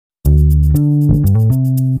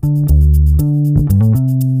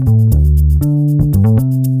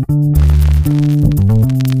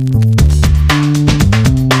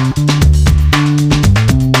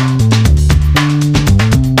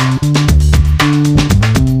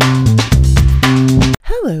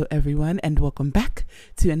welcome back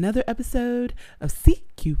to another episode of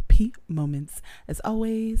CQP Moments. As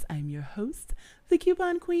always, I'm your host, the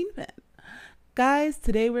Coupon Queen Pen. Guys,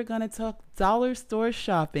 today we're going to talk dollar store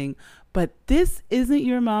shopping, but this isn't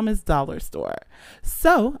your mama's dollar store.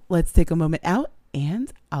 So let's take a moment out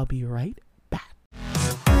and I'll be right back.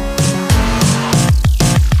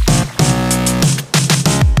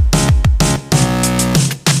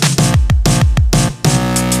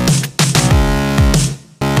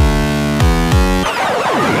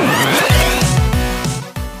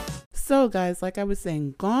 So guys, like I was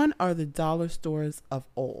saying, gone are the dollar stores of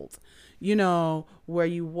old. You know, where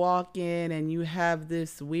you walk in and you have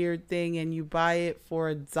this weird thing and you buy it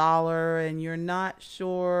for $1 and you're not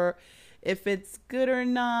sure if it's good or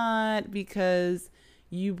not because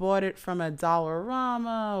you bought it from a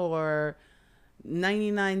Dollarama or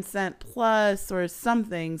 99-cent plus or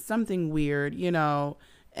something weird, you know,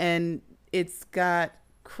 and it's got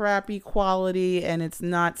crappy quality and it's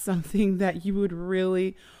not something that you would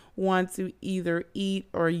really want to either eat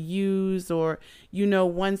or use, or, you know,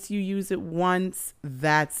 once you use it once,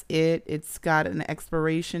 that's it. It's got an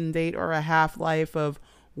expiration date or a half-life of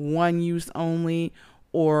one use only,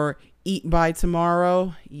 or eat by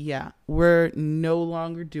tomorrow. Yeah, we're no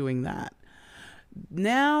longer doing that.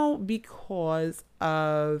 Now, because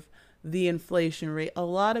of the inflation rate, a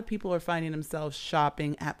lot of people are finding themselves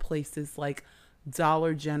shopping at places like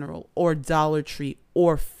Dollar General or Dollar Tree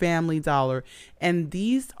or Family Dollar, and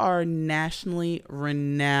these are nationally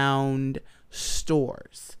renowned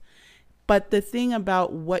stores. But the thing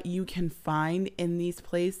about what you can find in these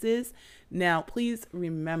places, now please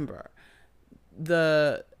remember,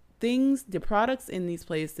 the products in these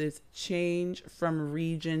places change from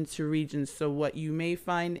region to region. So what you may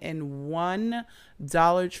find in one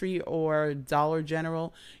Dollar Tree or Dollar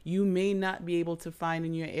General, you may not be able to find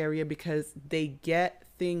in your area because they get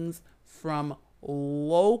things from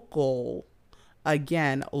local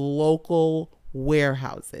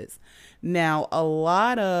warehouses. Now, a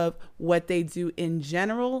lot of what they do in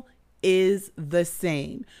general is the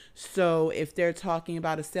same. So if they're talking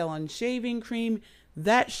about a sale on shaving cream,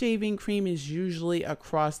 that shaving cream is usually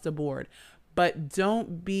across the board. But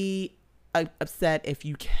don't be upset if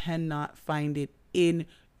you cannot find it in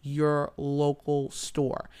your local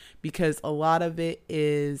store, because a lot of it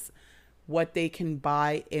is what they can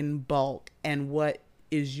buy in bulk, and what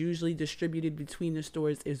is usually distributed between the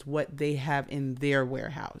stores is what they have in their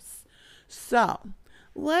warehouse. So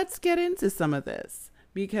let's get into some of this.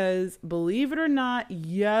 Because believe it or not,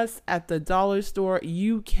 yes, at the dollar store,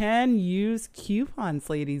 you can use coupons,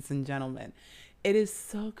 ladies and gentlemen. It is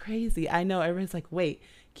so crazy. I know everyone's like, wait,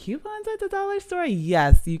 coupons at the dollar store?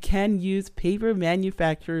 Yes, you can use paper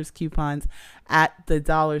manufacturer's coupons at the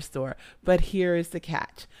dollar store. But here is the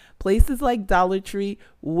catch. Places like Dollar Tree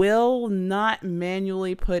will not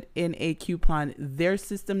manually put in a coupon. Their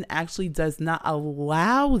system actually does not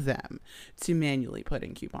allow them to manually put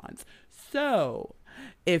in coupons. So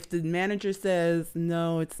if the manager says,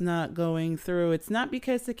 no, it's not going through, it's not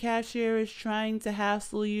because the cashier is trying to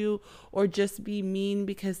hassle you or just be mean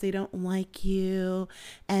because they don't like you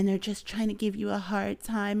and they're just trying to give you a hard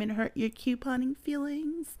time and hurt your couponing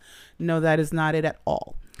feelings. No, that is not it at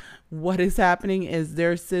all. What is happening is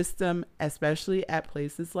their system, especially at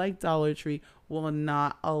places like Dollar Tree, will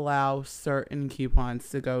not allow certain coupons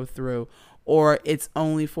to go through, or it's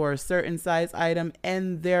only for a certain size item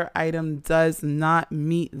and their item does not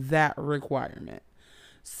meet that requirement.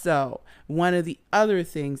 So one of the other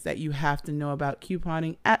things that you have to know about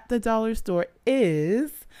couponing at the dollar store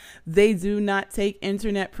is they do not take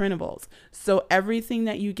internet printables. So everything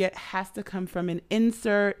that you get has to come from an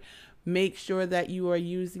insert. Make sure that you are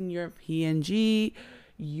using your P&G,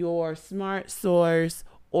 your Smart Source,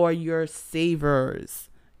 or your Savers.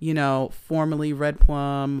 You know, formerly Red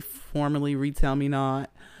Plum, formerly Retail Me Not.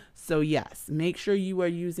 So yes, make sure you are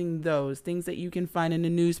using those things that you can find in a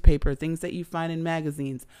newspaper, things that you find in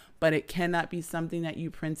magazines, but it cannot be something that you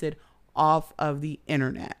printed off of the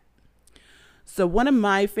internet. So one of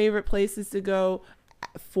my favorite places to go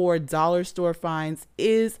for dollar store finds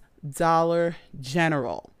is Dollar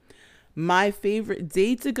General. My favorite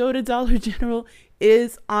day to go to Dollar General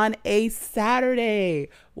is on a Saturday.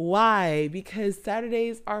 Why? Because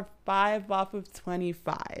Saturdays are 5 off of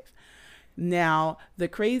 25. Now, the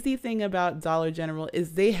crazy thing about Dollar General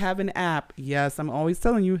is they have an app. Yes, I'm always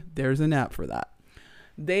telling you, there's an app for that.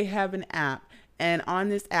 They have an app. And on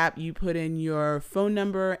this app, you put in your phone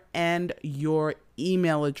number and your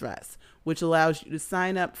email address, which allows you to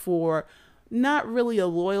sign up for not really a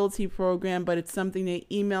loyalty program, but it's something they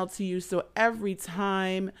email to you. So every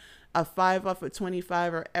time a 5 off of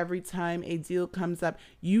 25, or every time a deal comes up,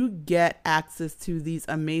 you get access to these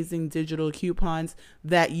amazing digital coupons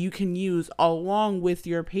that you can use along with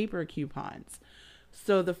your paper coupons.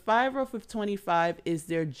 So the 5 off of 25 is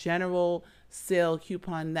their general sale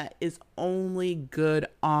coupon that is only good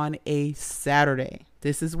on a Saturday.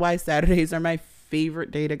 This is why Saturdays are my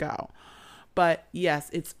favorite day to go. But yes,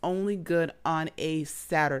 it's only good on a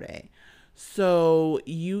Saturday. So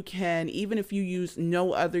you can, even if you use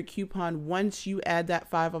no other coupon, once you add that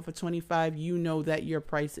 5 off of 25, you know that your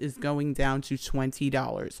price is going down to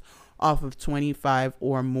 $20 off of 25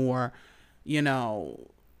 or more,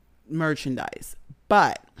 merchandise.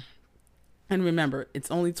 But, and remember, it's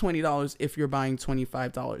only $20 if you're buying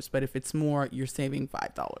 $25, but if it's more, you're saving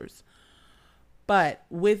 $5. But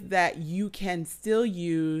with that, you can still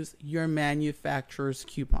use your manufacturer's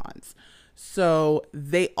coupons. So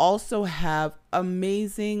they also have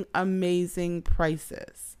amazing, amazing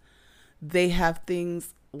prices. They have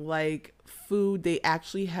things like food. They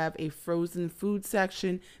actually have a frozen food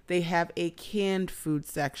section. They have a canned food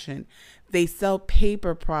section. They sell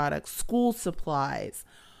paper products, school supplies,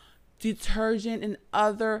 detergent, and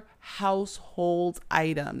other household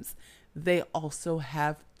items. They also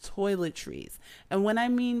have toiletries. And when I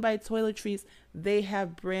mean by toiletries, they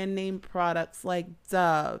have brand name products like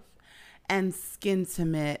Dove and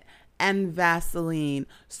Skintimate and Vaseline.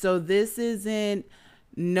 So this isn't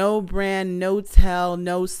no brand, no tell,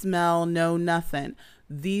 no smell, no nothing.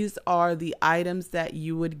 These are the items that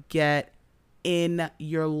you would get in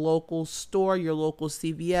your local store, your local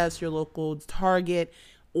CVS, your local Target,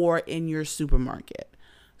 or in your supermarket.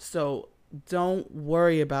 So don't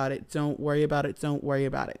worry about it. Don't worry about it. Don't worry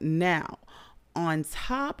about it. Now, on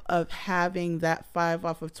top of having that 5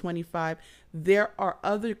 off of 25, there are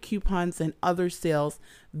other coupons and other sales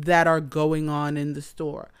that are going on in the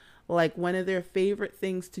store. Like, one of their favorite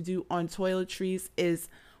things to do on toiletries is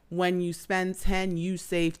when you spend 10, you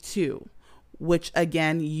save 2, which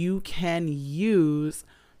again, you can use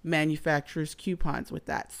manufacturer's coupons with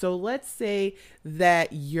that. So let's say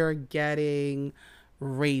that you're getting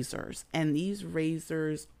razors, and these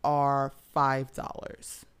razors are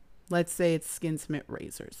 $5. Let's say it's Skintimate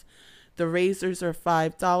razors. The razors are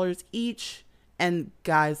 $5 each. And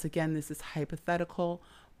guys, again, this is hypothetical,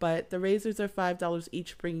 but the razors are $5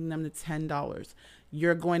 each, bringing them to $10.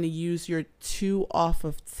 You're going to use your 2 off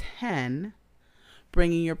of 10,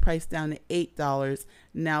 bringing your price down to $8.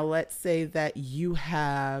 Now, let's say that you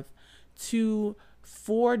have 2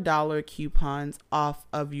 $4 coupons off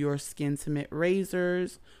of your Skintimate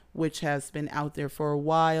razors, which has been out there for a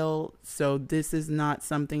while. So this is not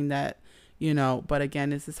something that, but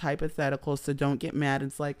again, this is hypothetical, so don't get mad.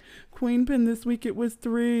 It's like, Queen Pin, this week it was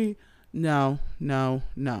 3. No.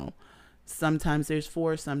 Sometimes there's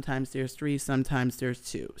 4, sometimes there's 3, sometimes there's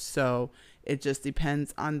 2. So it just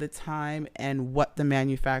depends on the time and what the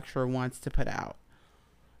manufacturer wants to put out.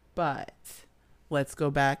 But let's go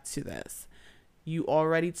back to this. You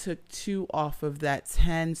already took 2 off of that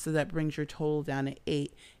 10, so that brings your total down to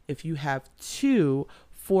 8. If you have 2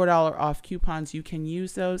 $4 off coupons, you can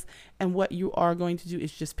use those. And what you are going to do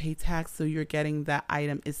is just pay tax, so you're getting that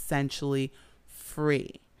item essentially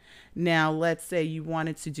free. Now, let's say you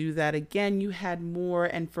wanted to do that again, you had more,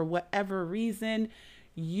 and for whatever reason,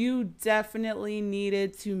 you definitely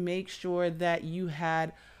needed to make sure that you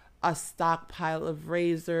had a stockpile of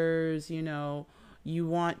razors, you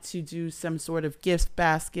want to do some sort of gift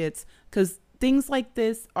baskets, because things like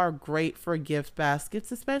this are great for gift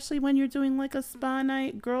baskets, especially when you're doing like a spa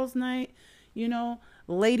night, girls' night,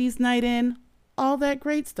 ladies' night in, all that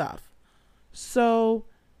great stuff. So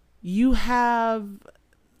you have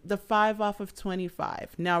the 5 off of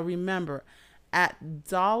 25. Now remember, at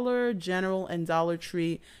Dollar General and Dollar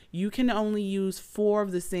Tree, you can only use 4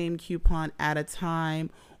 of the same coupon at a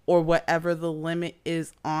time, or whatever the limit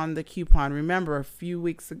is on the coupon. Remember, a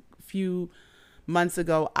few months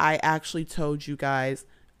ago, I actually told you guys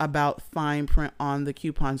about fine print on the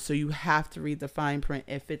coupon. So you have to read the fine print.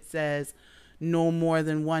 If it says no more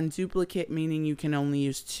than 1 duplicate, meaning you can only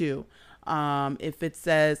use 2. If it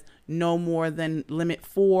says no more than limit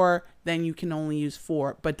 4, then you can only use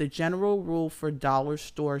 4. But the general rule for dollar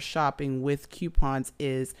store shopping with coupons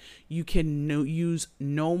is you can use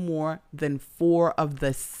no more than 4 of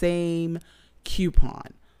the same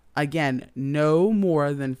coupon. Again, no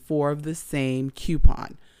more than 4 of the same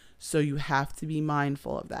coupon. So you have to be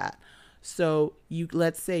mindful of that. So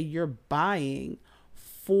let's say you're buying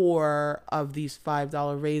 4 of these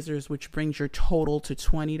 $5 razors, which brings your total to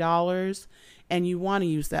 $20, and you want to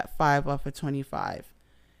use that 5 off of 25.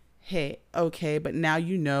 hey, okay, but now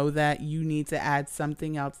you know that you need to add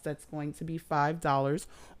something else that's going to be $5.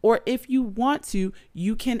 Or if you want to,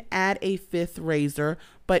 you can add a fifth razor,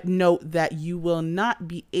 but note that you will not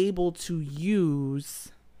be able to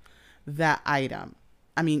use that item.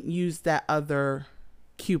 Use that other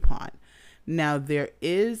coupon. Now, there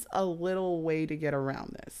is a little way to get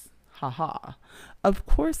around this. Haha. Of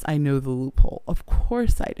course, I know the loophole. Of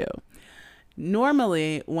course, I do.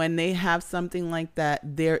 Normally, when they have something like that,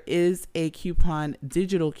 there is a coupon,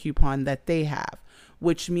 digital coupon that they have,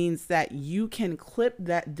 which means that you can clip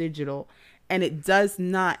that digital and it does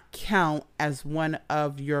not count as one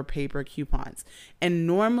of your paper coupons. And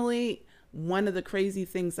normally, one of the crazy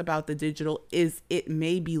things about the digital is it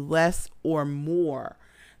may be less or more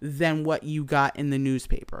than what you got in the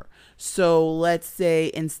newspaper. So let's say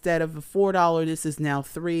instead of a $4, this is now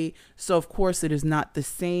 $3. So of course it is not the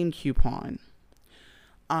same coupon.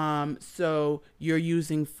 So you're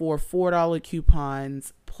using four $4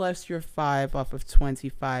 coupons plus your 5 off of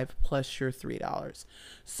 25 plus your $3.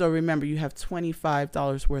 So remember, you have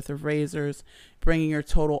 $25 worth of razors, bringing your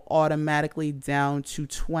total automatically down to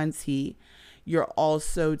 20. You're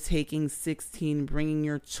also taking 16, bringing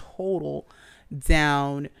your total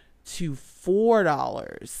down to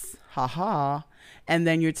 $4. Haha. And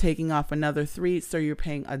then you're taking off another 3, so you're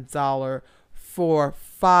paying $1 for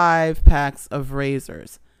 5 packs of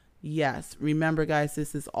razors. Yes, remember guys,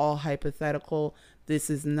 this is all hypothetical.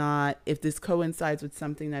 This is not, if this coincides with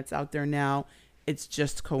something that's out there now, it's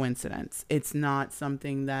just coincidence. It's not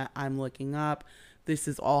something that I'm looking up. This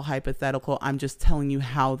is all hypothetical. I'm just telling you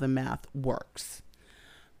how the math works.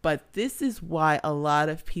 But this is why a lot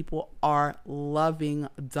of people are loving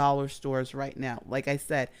dollar stores right now. Like I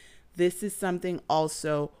said, this is something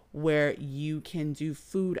also where you can do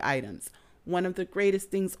food items. One of the greatest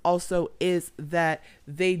things also is that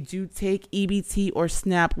they do take EBT or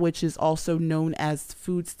SNAP, which is also known as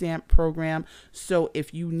food stamp program. So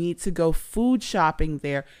if you need to go food shopping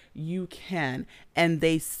there, you can. And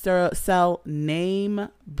they sell name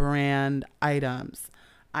brand items.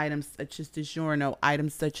 Items such as DiGiorno,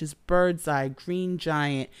 items such as Bird's Eye, Green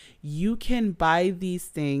Giant. You can buy these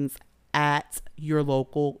things at your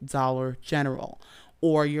local Dollar General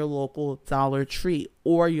or your local Dollar Tree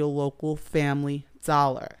or your local Family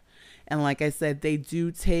Dollar. And like I said, they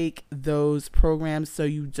do take those programs, so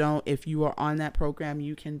you don't, if you are on that program,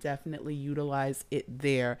 you can definitely utilize it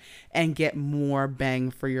there and get more bang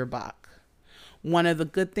for your buck. One of the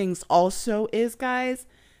good things also is, guys,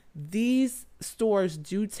 these stores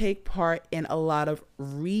do take part in a lot of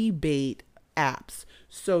rebate apps.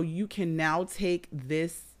 So you can now take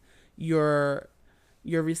your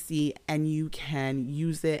receipt and you can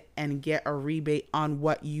use it and get a rebate on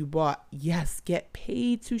what you bought. Yes, get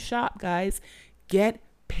paid to shop, guys. Get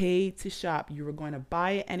paid to shop. You were going to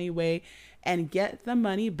buy it anyway and get the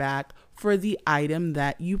money back for the item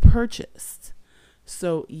that you purchased.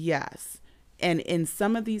 So yes. And in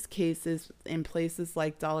some of these cases, in places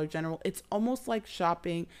like Dollar General, it's almost like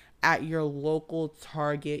shopping at your local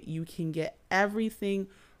Target. You can get everything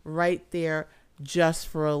right there just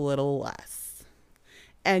for a little less.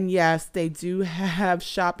 And yes, they do have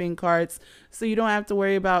shopping carts, so you don't have to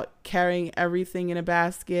worry about carrying everything in a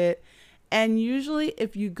basket. And usually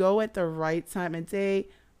if you go at the right time of day,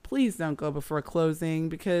 please don't go before closing,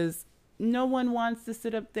 because no one wants to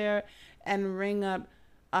sit up there and ring up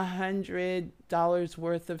 $100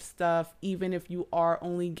 worth of stuff, even if you are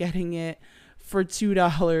only getting it for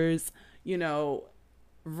 $2,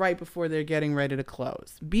 right before they're getting ready to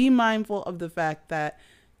close. Be mindful of the fact that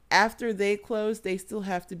after they close, they still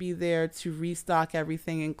have to be there to restock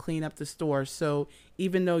everything and clean up the store. So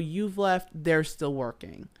even though you've left, they're still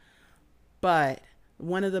working. But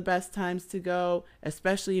one of the best times to go,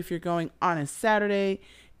 especially if you're going on a Saturday,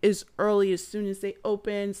 is early, as soon as they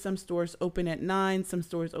open. Some stores open at 9, some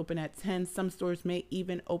stores open at 10, some stores may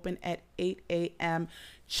even open at 8 a.m.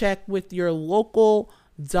 Check with your local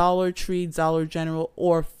Dollar Tree, Dollar General,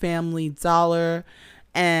 or Family Dollar.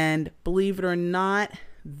 And believe it or not,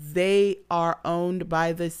 they are owned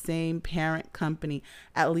by the same parent company.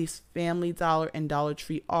 At least Family Dollar and Dollar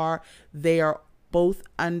Tree are. They are both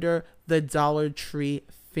under the Dollar Tree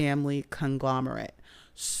family conglomerate.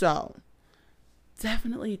 So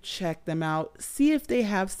definitely check them out. See if they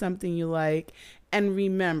have something you like. And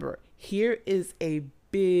remember, here is a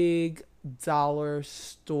big dollar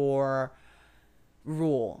store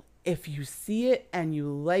rule. If you see it and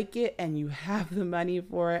you like it and you have the money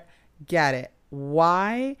for it, get it.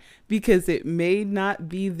 Why? Because it may not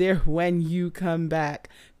be there when you come back.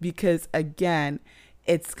 Because again,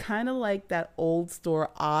 it's kind of like that old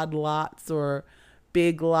store Odd Lots or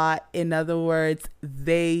Big Lot. In other words,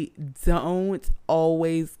 they don't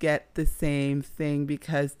always get the same thing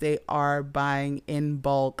because they are buying in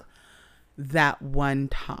bulk that one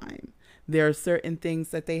time. There are certain things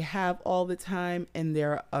that they have all the time, and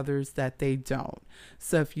there are others that they don't.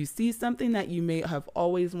 So if you see something that you may have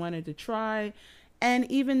always wanted to try, and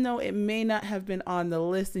even though it may not have been on the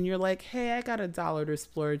list and you're like, hey, I got $1 to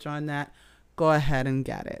splurge on that, go ahead and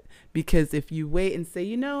get it. Because if you wait and say,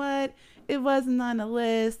 you know what, it wasn't on the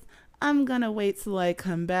list, I'm going to wait till I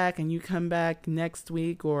come back, and you come back next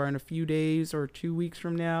week or in a few days or 2 weeks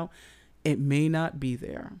from now, it may not be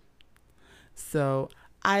there. So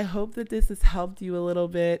I hope that this has helped you a little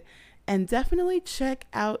bit, and definitely check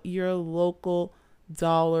out your local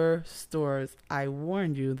dollar stores. I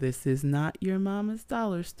warned you, this is not your mama's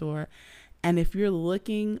dollar store. And if you're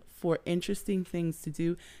looking for interesting things to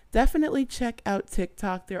do, definitely check out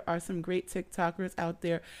TikTok. There are some great TikTokers out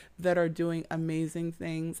there that are doing amazing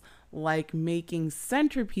things, like making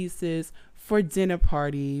centerpieces for dinner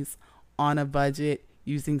parties on a budget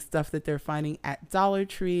using stuff that they're finding at Dollar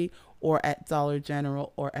Tree or at Dollar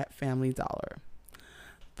General or at Family Dollar.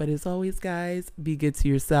 But as always, guys, be good to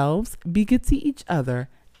yourselves, be good to each other,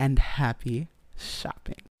 and happy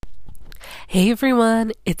shopping. Hey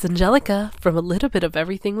everyone, it's Angelica from A Little Bit of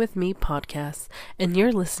Everything with Me podcast, and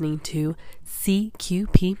you're listening to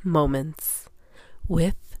CQP Moments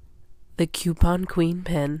with the Coupon Queen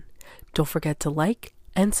Pen. Don't forget to like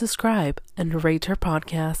and subscribe and rate her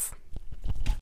podcast.